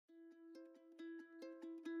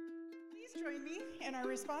Join me in our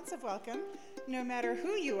responsive welcome. No matter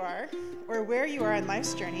who you are or where you are on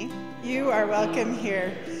life's journey, you are welcome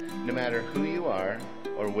here. No matter who you are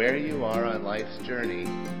or where you are on life's journey,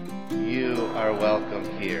 you are welcome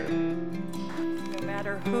here. No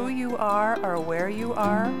matter who you are or where you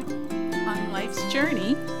are on life's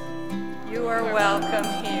journey, you are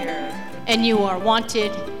welcome here. And you are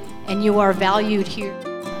wanted and you are valued here.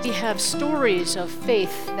 We have stories of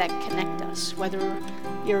faith that connect us, whether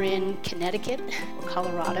you're in Connecticut or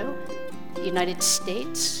Colorado, the United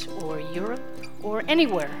States or Europe or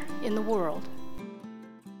anywhere in the world.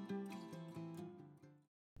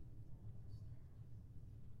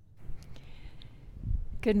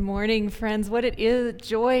 Good morning, friends. What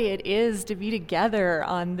joy it is to be together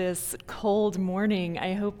on this cold morning.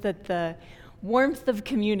 I hope that the warmth of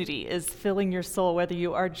community is filling your soul, whether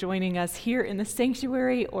you are joining us here in the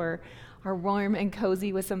sanctuary or are warm and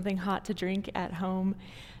cozy with something hot to drink at home.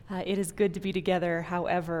 It is good to be together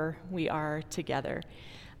however we are together.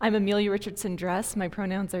 I'm Amelia Richardson Dress. My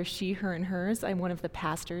pronouns are she, her, and hers. I'm one of the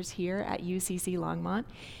pastors here at UCC Longmont,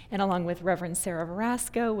 and along with Reverend Sarah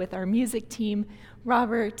Verasco, with our music team,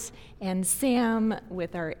 Robert and Sam,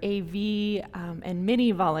 with our AV and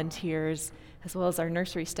many volunteers, as well as our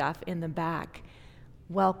nursery staff in the back.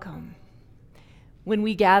 Welcome. When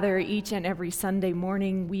we gather each and every Sunday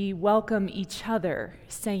morning, we welcome each other,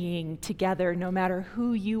 saying together, no matter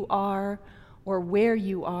who you are or where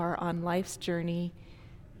you are on life's journey,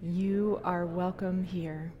 you are welcome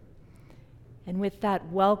here. And with that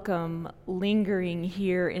welcome lingering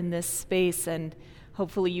here in this space, and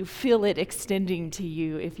hopefully you feel it extending to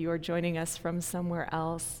you if you are joining us from somewhere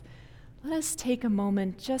else, let us take a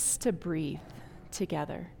moment just to breathe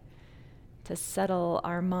together, to settle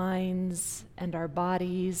our minds and our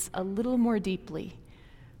bodies a little more deeply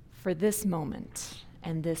for this moment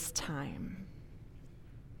and this time.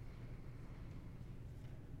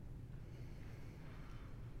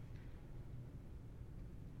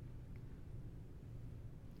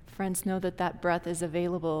 Friends, know that that breath is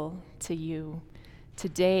available to you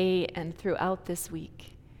today and throughout this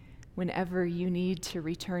week. Whenever you need to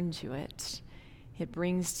return to it, it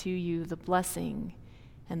brings to you the blessing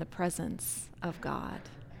and the presence of God.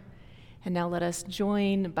 And now let us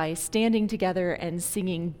join by standing together and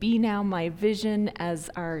singing "Be Now My Vision" as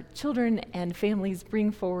our children and families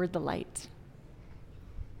bring forward the light.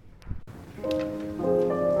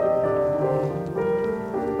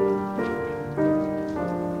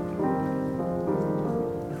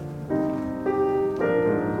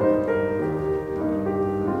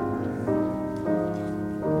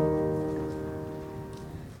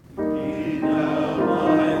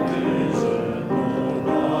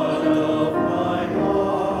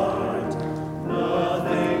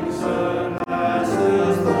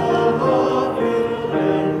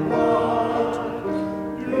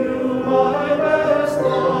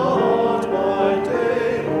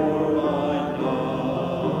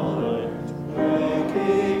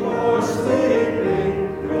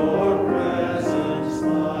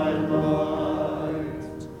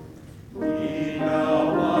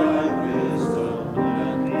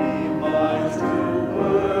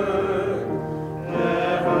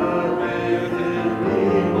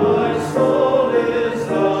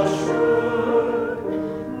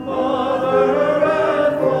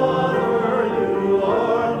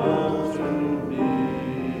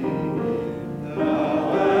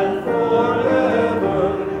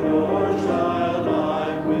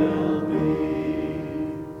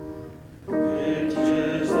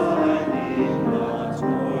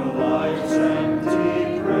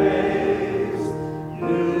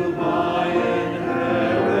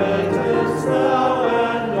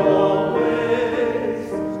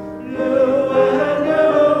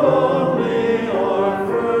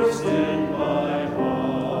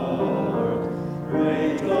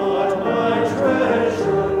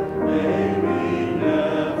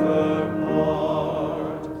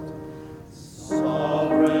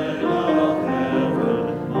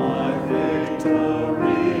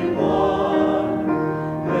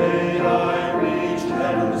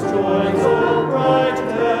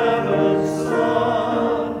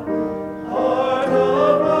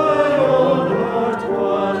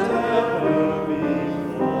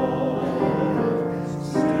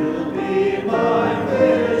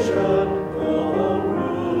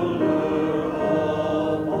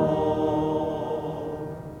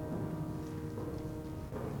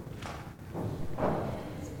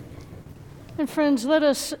 And friends, let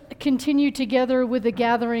us continue together with the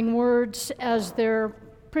gathering words as they're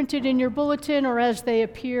printed in your bulletin or as they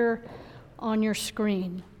appear on your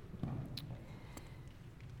screen.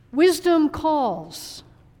 Wisdom calls.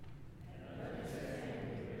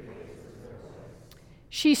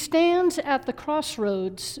 She stands at the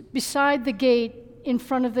crossroads beside the gate in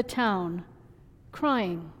front of the town,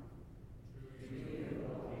 crying.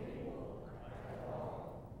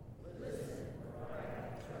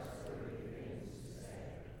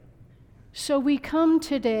 So we come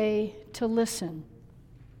today to listen.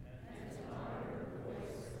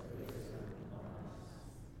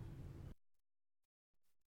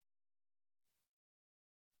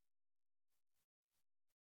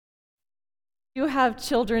 You have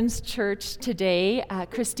Children's Church today.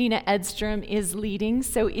 Christina Edstrom is leading,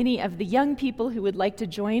 so any of the young people who would like to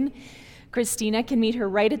join Christina can meet her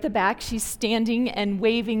right at the back. She's standing and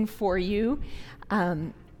waving for you.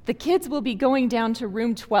 The kids will be going down to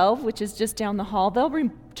room 12, which is just down the hall. They'll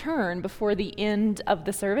return before the end of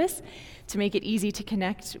the service to make it easy to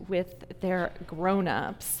connect with their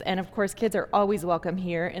grown-ups. And of course, kids are always welcome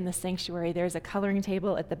here in the sanctuary. There's a coloring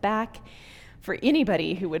table at the back for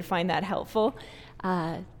anybody who would find that helpful,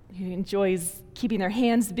 who enjoys keeping their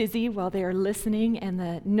hands busy while they are listening, and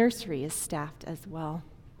the nursery is staffed as well.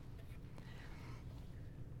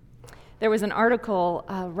 There was an article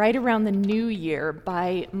right around the new year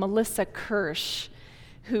by Melissa Kirsch,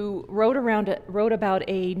 who wrote about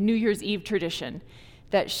a New Year's Eve tradition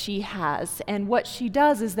that she has. And what she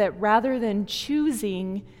does is that rather than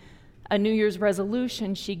choosing a New Year's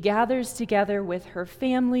resolution, she gathers together with her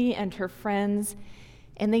family and her friends,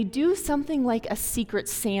 and they do something like a Secret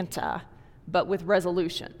Santa, but with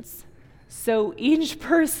resolutions. So each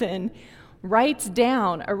person writes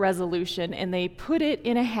down a resolution, and they put it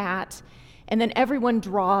in a hat, and then everyone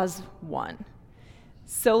draws one.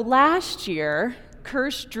 So last year,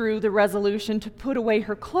 Kirsch drew the resolution to put away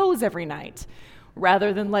her clothes every night,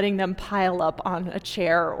 rather than letting them pile up on a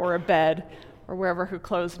chair or a bed, or wherever her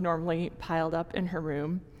clothes normally piled up in her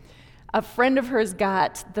room. A friend of hers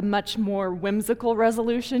got the much more whimsical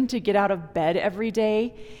resolution to get out of bed every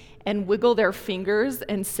day and wiggle their fingers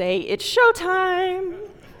and say, "It's showtime!"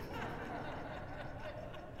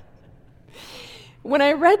 When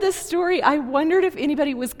I read this story, I wondered if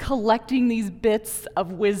anybody was collecting these bits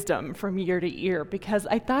of wisdom from year to year, because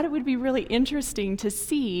I thought it would be really interesting to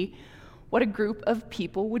see what a group of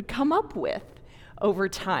people would come up with over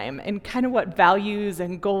time, and kind of what values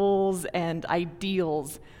and goals and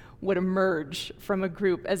ideals would emerge from a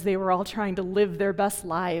group as they were all trying to live their best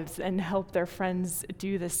lives and help their friends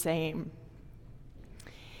do the same.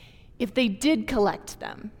 If they did collect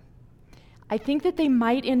them, I think that they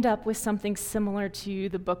might end up with something similar to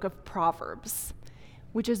the book of Proverbs,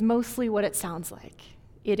 which is mostly what it sounds like.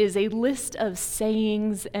 It is a list of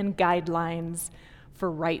sayings and guidelines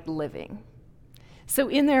for right living. So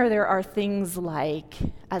in there are things like,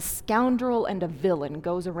 a scoundrel and a villain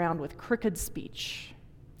goes around with crooked speech,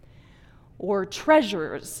 or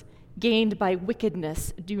treasures gained by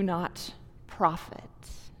wickedness do not profit.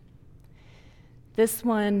 This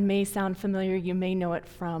one may sound familiar. You may know it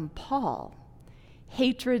from Paul.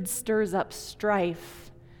 Hatred stirs up strife,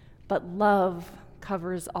 but love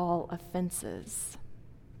covers all offenses.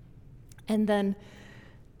 And then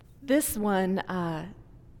this one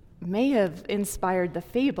may have inspired the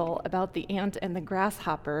fable about the ant and the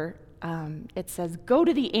grasshopper. It says, "Go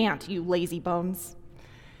to the ant, you lazy bones.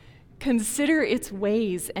 Consider its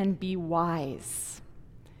ways and be wise.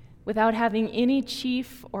 Without having any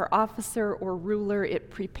chief or officer or ruler,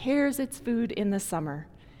 it prepares its food in the summer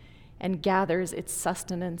and gathers its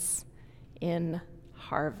sustenance in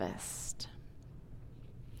harvest."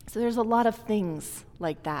 So there's a lot of things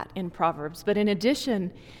like that in Proverbs, but in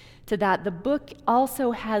addition to that, the book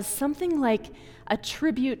also has something like a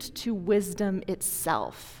tribute to wisdom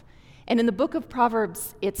itself. And in the book of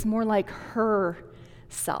Proverbs, it's more like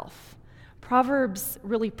herself. Proverbs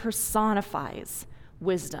really personifies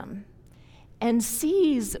wisdom and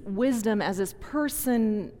sees wisdom as this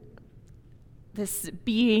person, this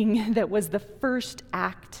being that was the first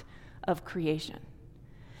act of creation.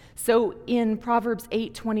 So in Proverbs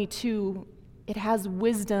 8:22, it has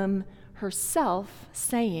wisdom herself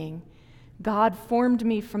saying, "God formed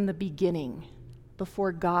me from the beginning,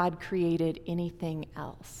 before God created anything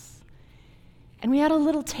else." And we had a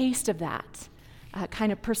little taste of that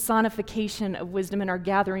kind of personification of wisdom in our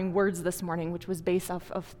gathering words this morning, which was based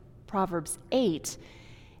off of Proverbs 8.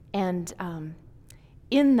 And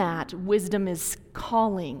in that, wisdom is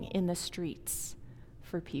calling in the streets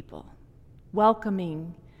for people,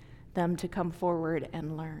 welcoming them to come forward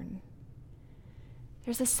and learn.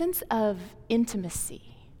 There's a sense of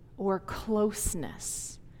intimacy or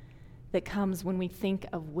closeness that comes when we think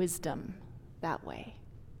of wisdom that way.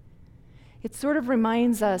 It sort of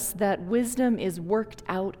reminds us that wisdom is worked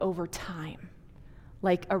out over time,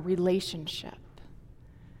 like a relationship.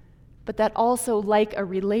 but that also, like a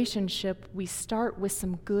relationship, we start with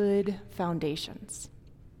some good foundations.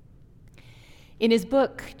 In his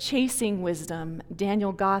book, Chasing Wisdom,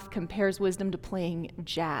 Daniel Goff compares wisdom to playing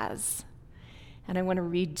jazz. And I want to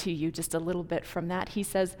read to you just a little bit from that. He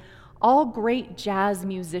says, all great jazz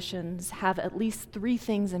musicians have at least 3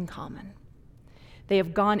 things in common. They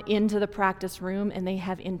have gone into the practice room and they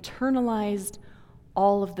have internalized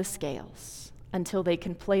all of the scales until they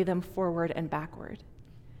can play them forward and backward.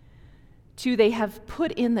 2, they have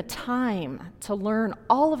put in the time to learn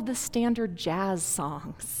all of the standard jazz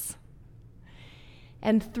songs.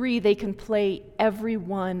 And 3, they can play every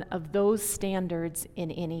one of those standards in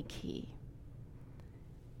any key.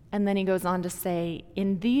 And then he goes on to say,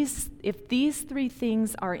 if these 3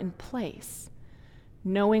 things are in place,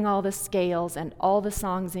 knowing all the scales and all the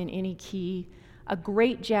songs in any key, a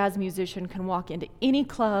great jazz musician can walk into any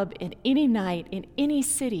club, in any night, in any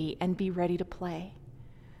city, and be ready to play.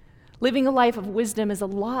 Living a life of wisdom is a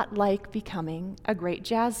lot like becoming a great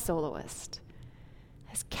jazz soloist.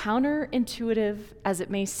 As counterintuitive as it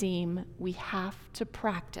may seem, we have to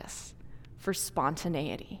practice for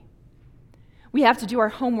spontaneity. We have to do our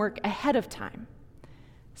homework ahead of time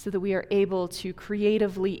so that we are able to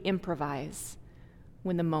creatively improvise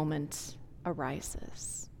when the moment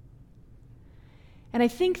arises. And I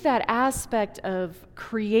think that aspect of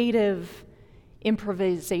creative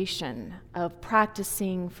improvisation, of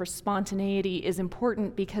practicing for spontaneity, is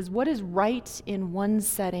important because what is right in one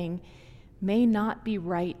setting may not be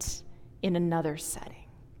right in another setting.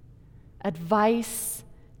 Advice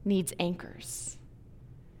needs anchors.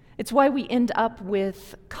 It's why we end up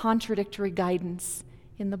with contradictory guidance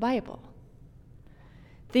in the Bible.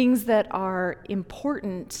 Things that are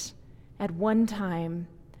important at one time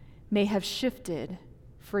may have shifted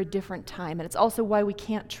for a different time. And it's also why we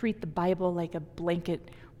can't treat the Bible like a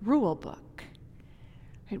blanket rule book.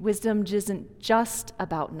 Right? Wisdom isn't just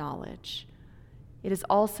about knowledge. It is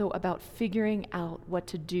also about figuring out what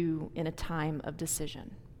to do in a time of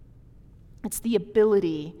decision. It's the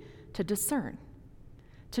ability to discern,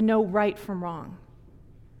 to know right from wrong.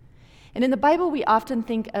 And in the Bible, we often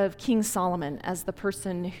think of King Solomon as the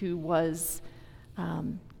person who was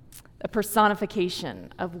a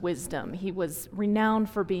personification of wisdom. He was renowned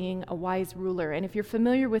for being a wise ruler. And if you're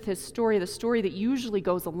familiar with his story, the story that usually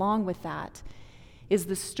goes along with that is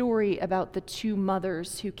the story about the 2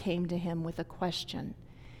 mothers who came to him with a question,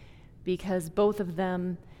 because both of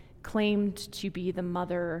them claimed to be the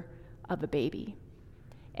mother of a baby.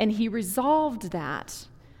 And he resolved that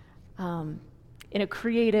in a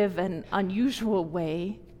creative and unusual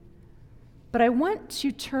way. But I want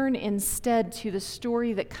to turn instead to the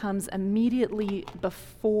story that comes immediately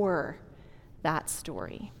before that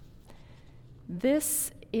story.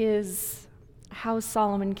 This is how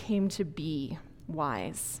Solomon came to be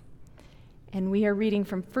wise. And we are reading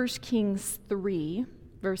from 1 Kings 3,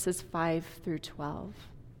 verses 5 through 12.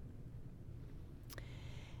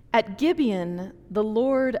 At Gibeon, the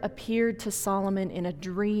Lord appeared to Solomon in a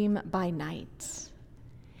dream by night.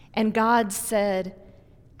 And God said,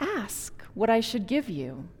 "Ask what I should give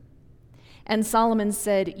you." And Solomon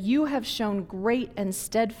said, "You have shown great and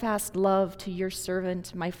steadfast love to your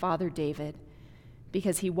servant, my father David,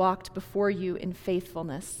 because he walked before you in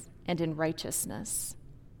faithfulness and in righteousness,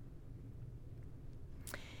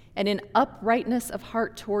 and in uprightness of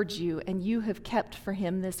heart towards you, and you have kept for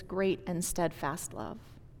him this great and steadfast love.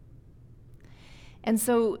 And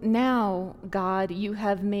so now, God, you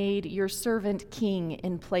have made your servant king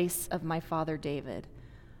in place of my father David,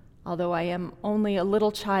 although I am only a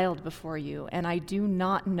little child before you, and I do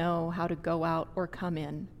not know how to go out or come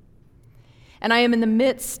in. And I am in the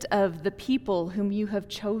midst of the people whom you have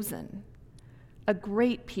chosen, a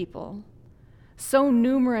great people, so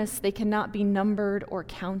numerous they cannot be numbered or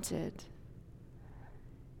counted.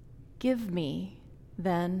 Give me,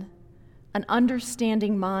 then, an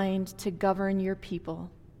understanding mind to govern your people,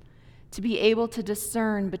 to be able to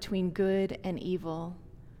discern between good and evil.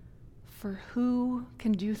 For who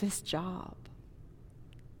can do this job?"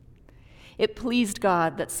 It pleased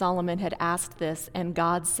God that Solomon had asked this, and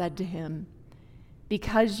God said to him,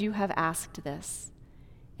 "Because you have asked this,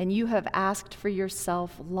 and you have asked for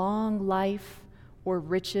yourself long life or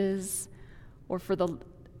riches,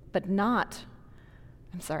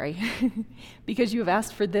 because you have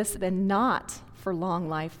asked for this and not for long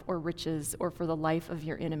life or riches or for the life of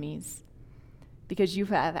your enemies, because you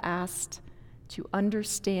have asked to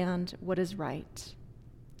understand what is right,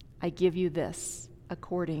 I give you this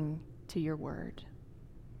according to your word.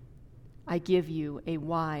 I give you a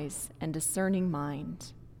wise and discerning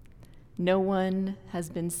mind. No one has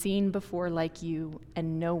been seen before like you,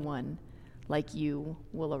 and no one like you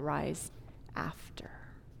will arise after.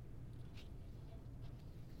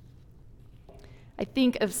 I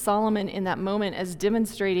think of Solomon in that moment as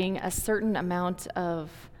demonstrating a certain amount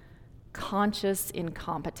of conscious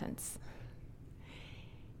incompetence.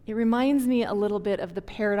 It reminds me a little bit of the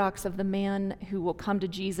paradox of the man who will come to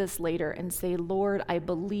Jesus later and say, "Lord, I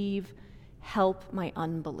believe, help my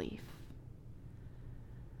unbelief."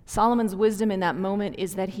 Solomon's wisdom in that moment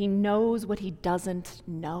is that he knows what he doesn't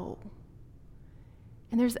know.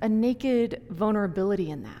 And there's a naked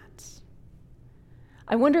vulnerability in that.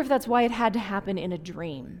 I wonder if that's why it had to happen in a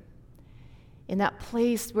dream, in that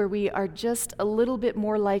place where we are just a little bit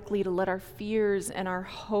more likely to let our fears and our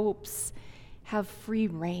hopes have free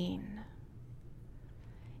rein.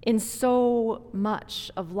 In so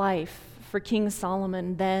much of life, for King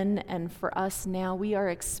Solomon then and for us now, we are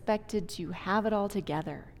expected to have it all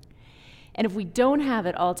together. And if we don't have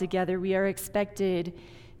it all together, we are expected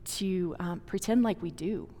to pretend like we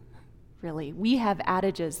do, really. We have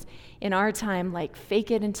adages in our time like fake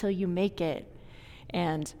it until you make it,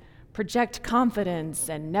 and project confidence,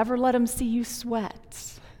 and never let them see you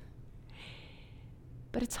sweat.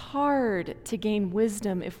 But it's hard to gain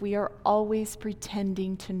wisdom if we are always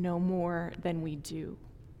pretending to know more than we do,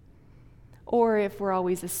 or if we're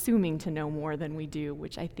always assuming to know more than we do,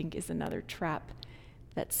 which I think is another trap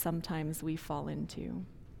that sometimes we fall into.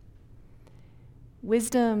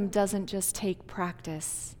 Wisdom doesn't just take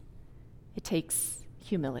practice, it takes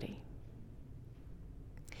humility.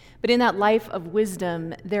 But in that life of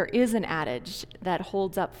wisdom, there is an adage that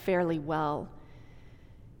holds up fairly well.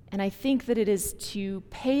 And I think that it is to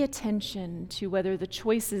pay attention to whether the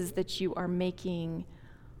choices that you are making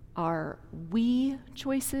are we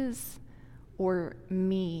choices or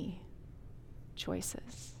me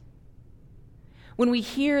choices. When we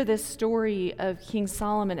hear this story of King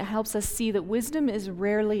Solomon, it helps us see that wisdom is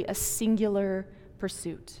rarely a singular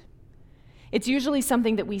pursuit. It's usually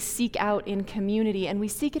something that we seek out in community, and we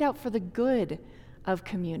seek it out for the good of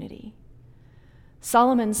community.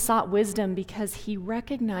 Solomon sought wisdom because he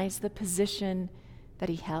recognized the position that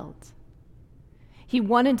he held. He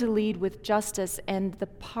wanted to lead with justice, and the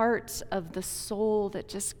part of the soul that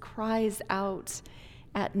just cries out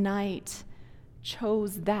at night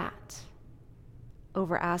chose that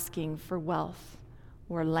over asking for wealth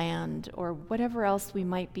or land or whatever else we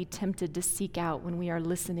might be tempted to seek out when we are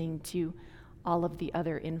listening to all of the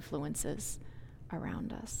other influences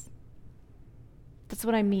around us. That's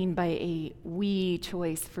what I mean by a we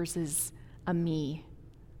choice versus a me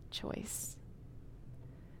choice.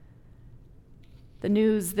 The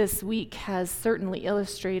news this week has certainly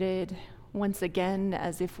illustrated, once again,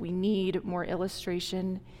 as if we need more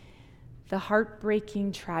illustration, the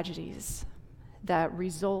heartbreaking tragedies that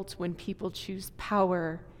result when people choose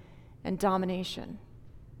power and domination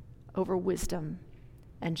over wisdom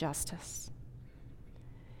and justice.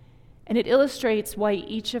 And it illustrates why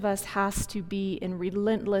each of us has to be in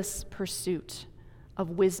relentless pursuit of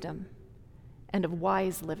wisdom and of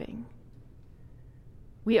wise living.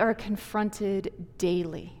 We are confronted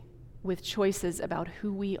daily with choices about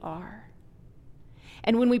who we are.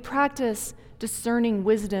 And when we practice discerning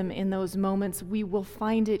wisdom in those moments, we will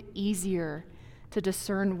find it easier to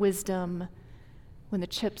discern wisdom when the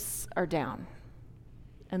chips are down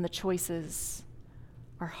and the choices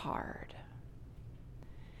are hard.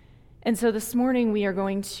 And so this morning we are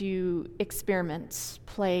going to experiment,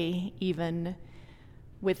 play even,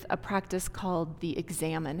 with a practice called the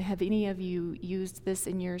examine. Have any of you used this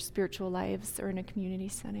in your spiritual lives or in a community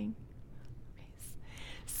setting? Okay.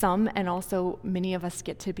 Some, and also many of us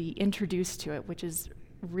get to be introduced to it, which is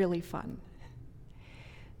really fun.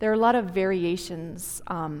 There are a lot of variations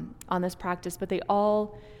on this practice, but they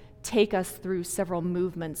all take us through several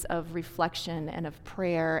movements of reflection and of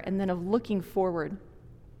prayer, and then of looking forward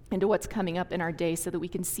into what's coming up in our day so that we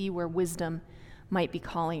can see where wisdom might be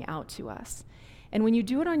calling out to us. And when you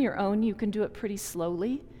do it on your own, you can do it pretty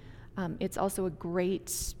slowly. It's also a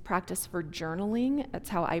great practice for journaling. That's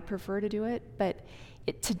how I prefer to do it. But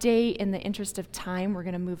today, in the interest of time, we're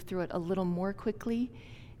going to move through it a little more quickly.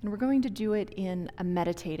 And we're going to do it in a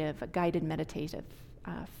guided meditative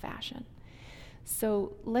fashion.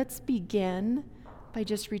 So let's begin by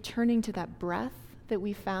just returning to that breath that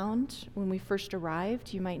we found when we first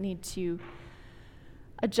arrived. You might need to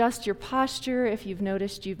adjust your posture if you've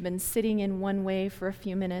noticed you've been sitting in one way for a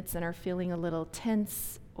few minutes and are feeling a little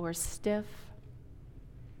tense or stiff.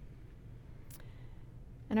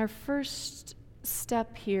 And our first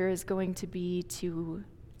step here is going to be to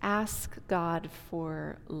ask God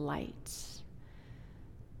for light.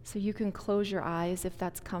 So you can close your eyes if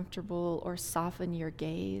that's comfortable, or soften your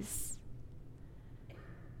gaze.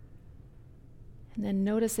 And then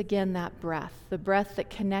notice again that breath, the breath that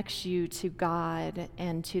connects you to God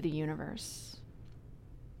and to the universe.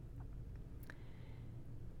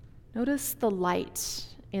 Notice the light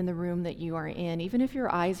in the room that you are in. Even if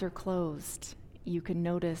your eyes are closed, you can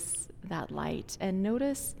notice that light. And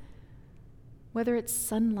notice whether it's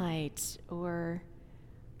sunlight or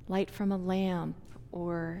light from a lamp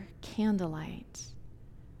or candlelight.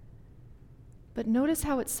 But notice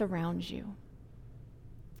how it surrounds you.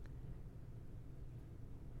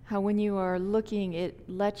 How when you are looking, it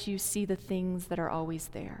lets you see the things that are always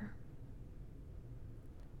there.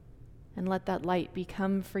 And let that light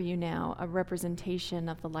become for you now a representation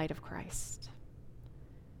of the light of Christ.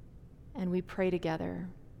 And we pray together.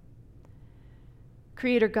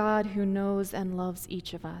 Creator God, who knows and loves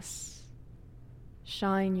each of us,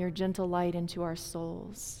 shine your gentle light into our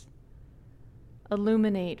souls.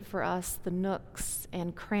 Illuminate for us the nooks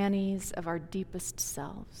and crannies of our deepest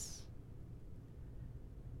selves.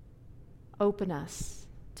 Open us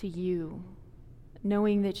to you,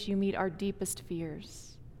 knowing that you meet our deepest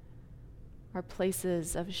fears, our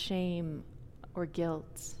places of shame or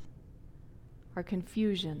guilt, our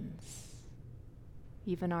confusions,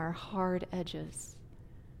 even our hard edges,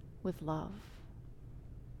 with love.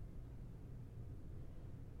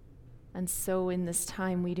 And so in this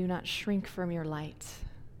time, we do not shrink from your light.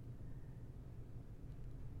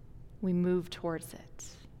 We move towards it,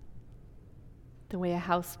 the way a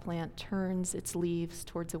houseplant turns its leaves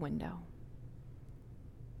towards a window.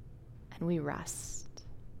 And we rest.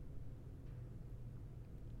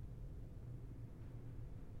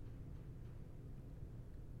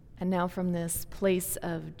 And now from this place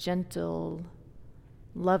of gentle,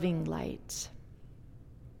 loving light,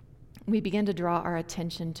 we begin to draw our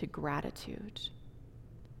attention to gratitude.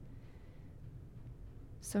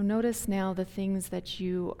 So notice now the things that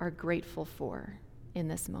you are grateful for in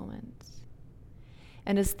this moment.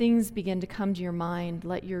 And as things begin to come to your mind,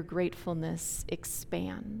 let your gratefulness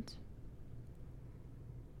expand.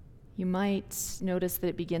 You might notice that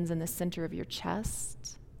it begins in the center of your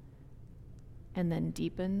chest and then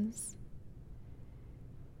deepens.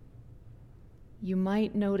 You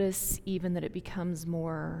might notice even that it becomes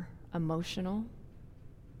more emotional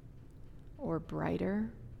or brighter.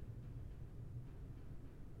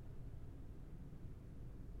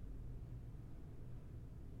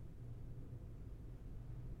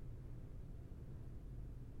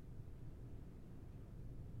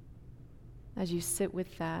 As you sit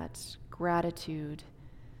with that gratitude,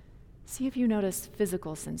 see if you notice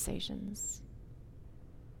physical sensations.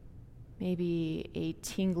 Maybe a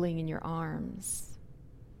tingling in your arms,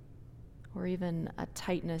 or even a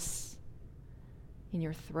tightness in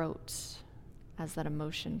your throat as that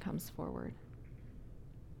emotion comes forward.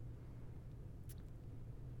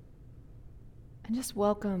 And just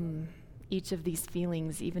welcome each of these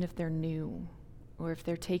feelings, even if they're new, or if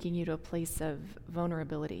they're taking you to a place of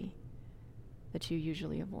vulnerability that you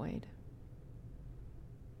usually avoid.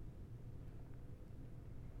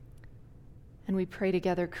 And we pray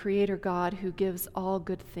together, Creator God, who gives all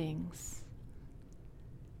good things,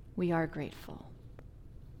 we are grateful.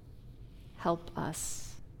 Help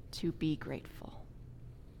us to be grateful.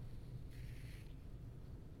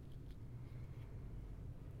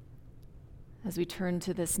 As we turn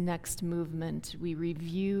to this next movement, we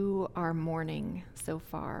review our morning so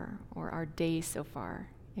far, or our day so far,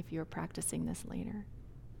 if you're practicing this later.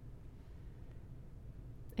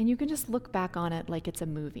 And you can just look back on it like it's a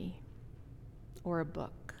movie or a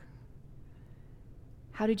book.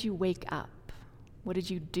 How did you wake up? What did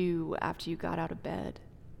you do after you got out of bed?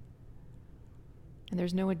 And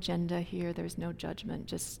there's no agenda here, there's no judgment,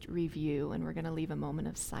 just review, and we're going to leave a moment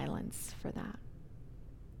of silence for that.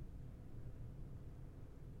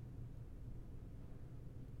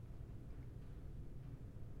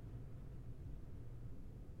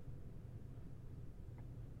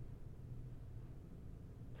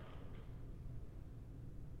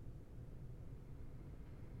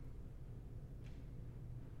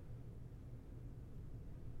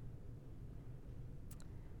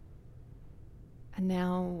 And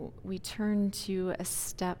now we turn to a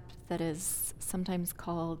step that is sometimes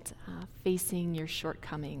called facing your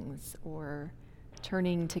shortcomings or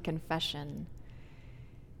turning to confession.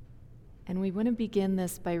 And we want to begin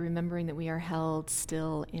this by remembering that we are held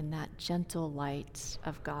still in that gentle light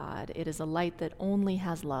of God. It is a light that only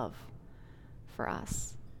has love for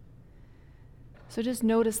us. So just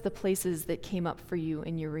notice the places that came up for you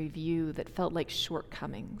in your review that felt like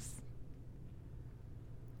shortcomings.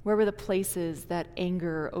 Where were the places that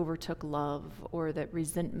anger overtook love, or that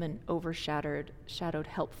resentment overshadowed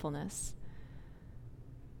helpfulness?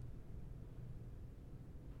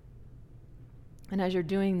 And as you're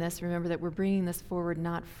doing this, remember that we're bringing this forward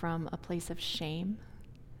not from a place of shame,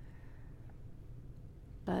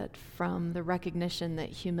 but from the recognition that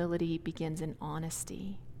humility begins in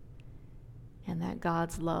honesty and that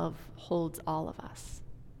God's love holds all of us.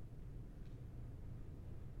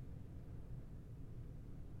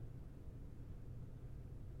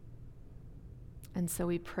 And so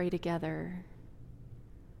we pray together,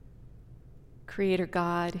 Creator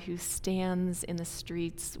God who stands in the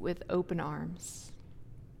streets with open arms,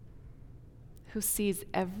 who sees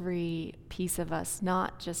every piece of us,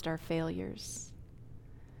 not just our failures,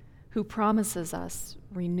 who promises us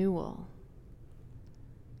renewal.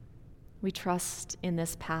 We trust in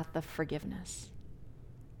this path of forgiveness.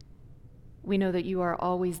 We know that you are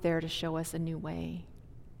always there to show us a new way,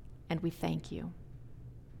 and we thank you.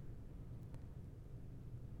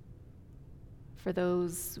 For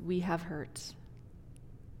those we have hurt,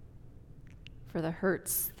 for the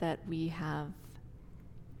hurts that we have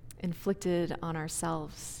inflicted on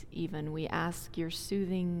ourselves even, we ask your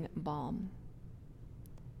soothing balm,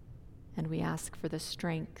 and we ask for the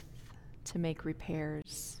strength to make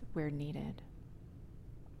repairs where needed.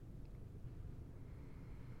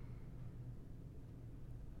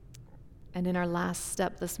 And in our last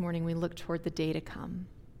step this morning, we look toward the day to come.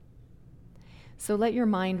 So let your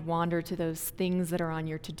mind wander to those things that are on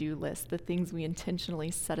your to-do list, the things we intentionally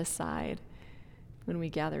set aside when we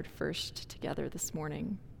gathered first together this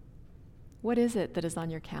morning. What is it that is on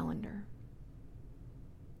your calendar?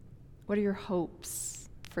 What are your hopes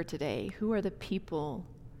for today? Who are the people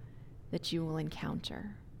that you will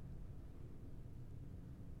encounter?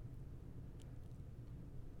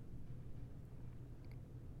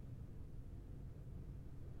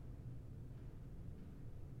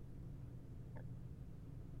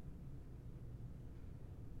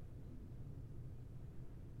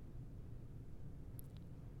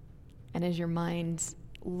 And as your mind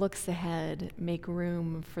looks ahead, make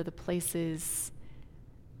room for the places,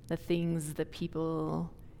 the things, the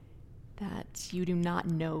people that you do not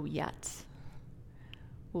know yet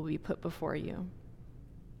will be put before you.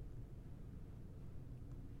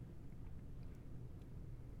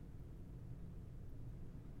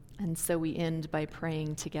 And so we end by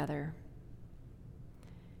praying together.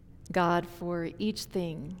 God, for each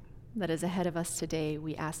thing that is ahead of us today,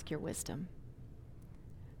 we ask your wisdom.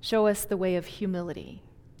 Show us the way of humility,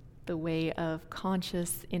 the way of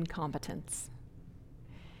conscious incompetence,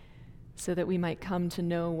 so that we might come to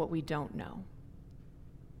know what we don't know.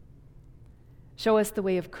 Show us the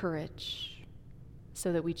way of courage,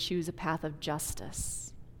 so that we choose a path of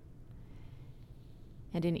justice.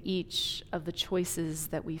 And in each of the choices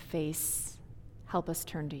that we face, help us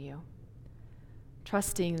turn to you,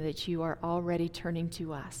 trusting that you are already turning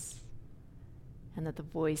to us, and that the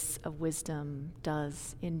voice of wisdom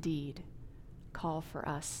does indeed call for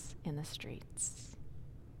us in the streets.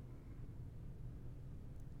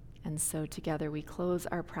 And so together we close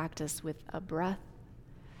our practice with a breath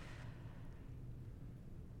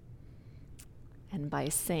and by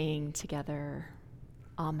saying together,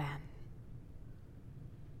 Amen.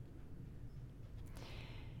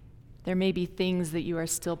 There may be things that you are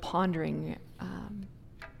still pondering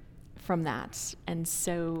from that. And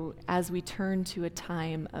so as we turn to a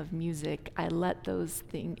time of music, I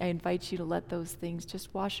invite you to let those things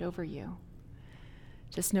just wash over you.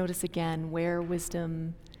 Just notice again where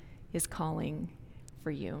wisdom is calling for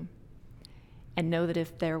you. And know that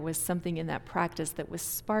if there was something in that practice that was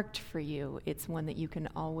sparked for you, it's one that you can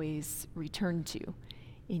always return to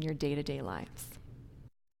in your day-to-day lives.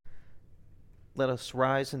 Let us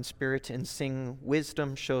rise in spirit and sing,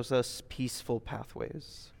 Wisdom Shows Us Peaceful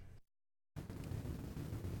Pathways.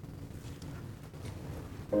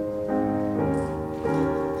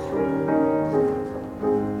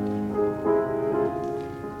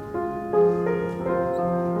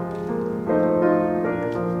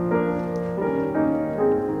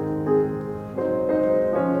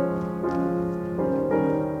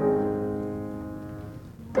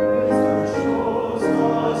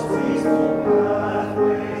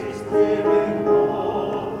 Pathways, giving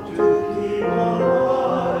hope to keep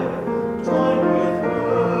on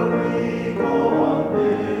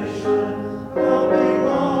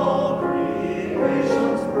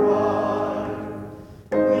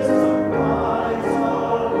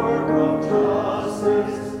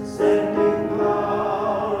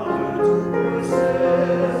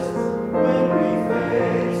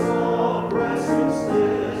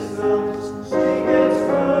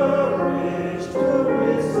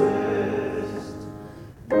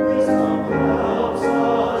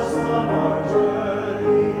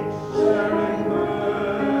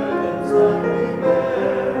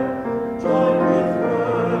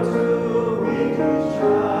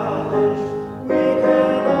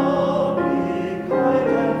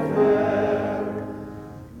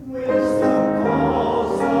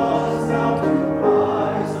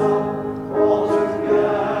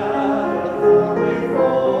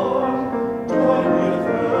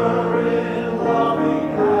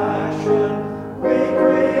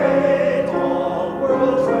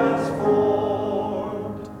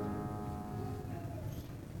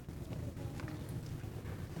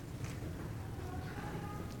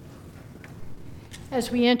As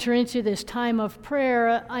we enter into this time of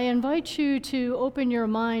prayer, I invite you to open your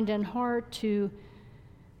mind and heart to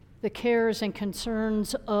the cares and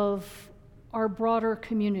concerns of our broader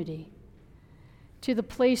community, to the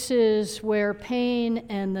places where pain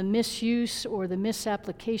and the misuse or the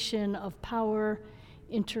misapplication of power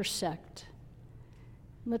intersect.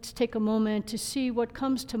 Let's take a moment to see what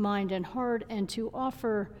comes to mind and heart and to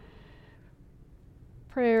offer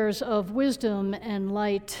prayers of wisdom and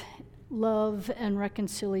light, love and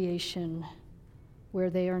reconciliation where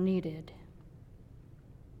they are needed.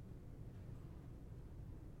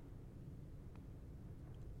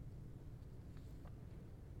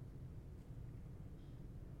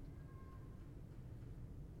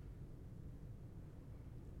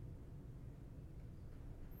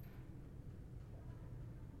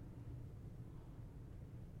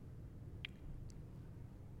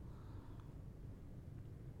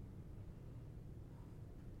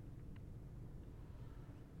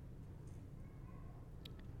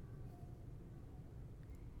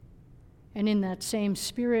 And in that same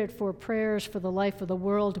spirit, for prayers for the life of the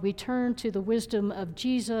world, we turn to the wisdom of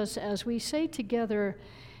Jesus as we say together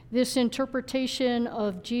this interpretation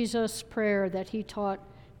of Jesus' prayer that he taught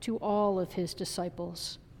to all of his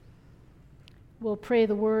disciples. We'll pray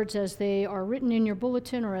the words as they are written in your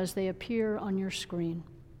bulletin or as they appear on your screen.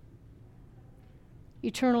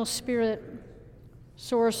 Eternal Spirit,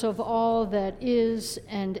 source of all that is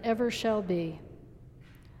and ever shall be,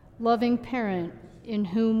 loving parent, in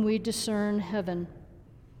whom we discern heaven.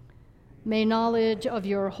 May knowledge of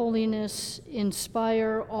your holiness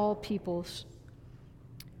inspire all peoples,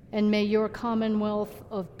 and may your commonwealth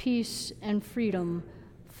of peace and freedom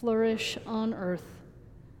flourish on earth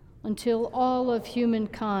until all of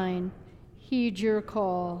humankind heed your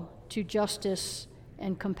call to justice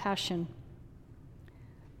and compassion.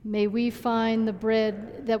 May we find the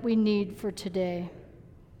bread that we need for today,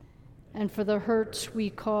 and for the hurts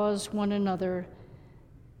we cause one another,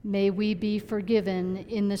 may we be forgiven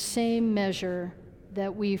in the same measure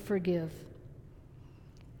that we forgive.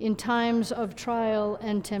 In times of trial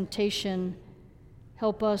and temptation,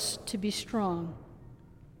 help us to be strong.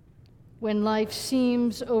 When life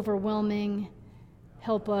seems overwhelming,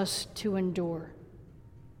 help us to endure.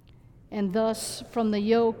 And thus, from the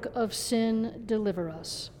yoke of sin, deliver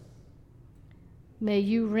us. May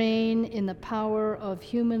you reign in the power of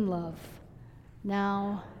human love,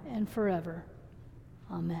 now and forever.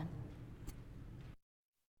 Amen.